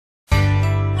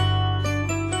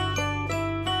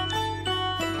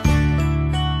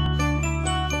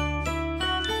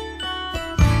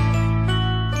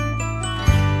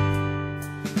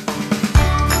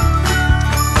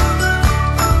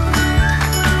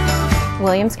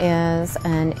Williams is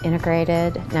an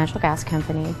integrated natural gas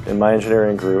company. In my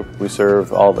engineering group, we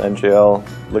serve all the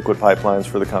NGL liquid pipelines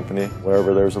for the company.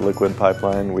 Wherever there's a liquid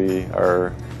pipeline, we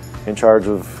are in charge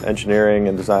of engineering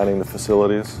and designing the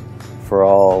facilities for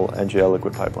all NGL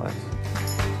liquid pipelines.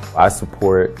 I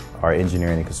support our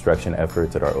engineering and construction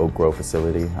efforts at our Oak Grove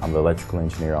facility. I'm the electrical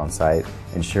engineer on site,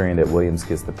 ensuring that Williams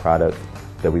gets the product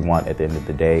that we want at the end of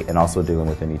the day, and also dealing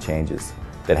with any changes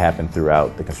that happen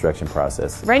throughout the construction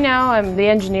process. Right now I'm the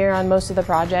engineer on most of the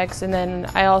projects, and then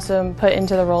I also am put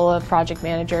into the role of project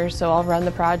manager, so I'll run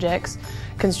the projects,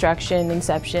 construction,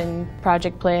 inception,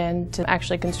 project plan, to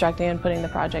actually constructing and putting the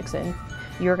projects in.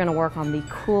 You're going to work on the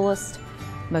coolest,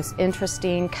 most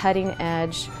interesting,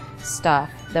 cutting-edge stuff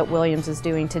that Williams is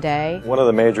doing today. One of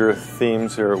the major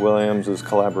themes here at Williams is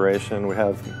collaboration. We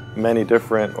have many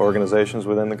different organizations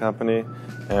within the company,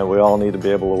 and we all need to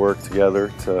be able to work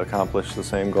together to accomplish the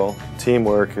same goal.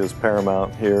 Teamwork is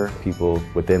paramount here. People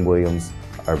within Williams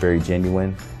are very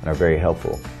genuine and are very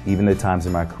helpful. Even the times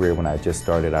in my career when I just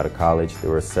started out of college, there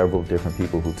were several different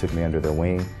people who took me under their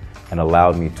wing and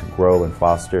allowed me to grow and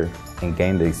foster and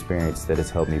gain the experience that has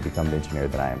helped me become the engineer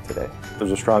that I am today.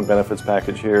 There's a strong benefits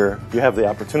package here. You have the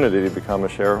opportunity to become a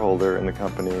shareholder in the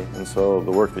company, and so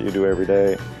the work that you do every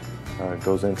day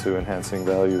goes into enhancing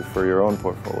value for your own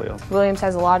portfolio. Williams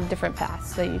has a lot of different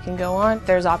paths that you can go on.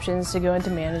 There's options to go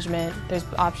into management, there's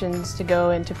options to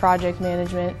go into project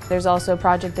management, there's also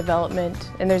project development,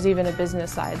 and there's even a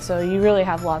business side, so you really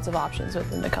have lots of options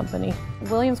within the company.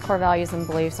 Williams' core values and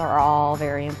beliefs are all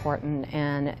very important,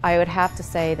 and I would have to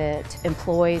say that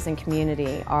employees and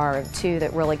community are two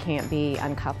that really can't be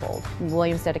uncoupled.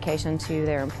 Williams' dedication to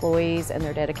their employees and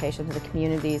their dedication to the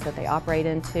communities that they operate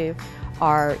into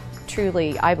are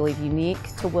truly, I believe,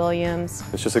 unique to Williams.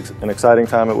 It's just an exciting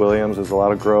time at Williams. There's a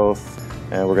lot of growth,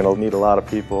 and we're going to need a lot of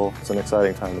people. It's an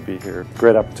exciting time to be here.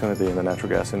 Great opportunity in the natural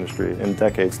gas industry in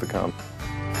decades to come.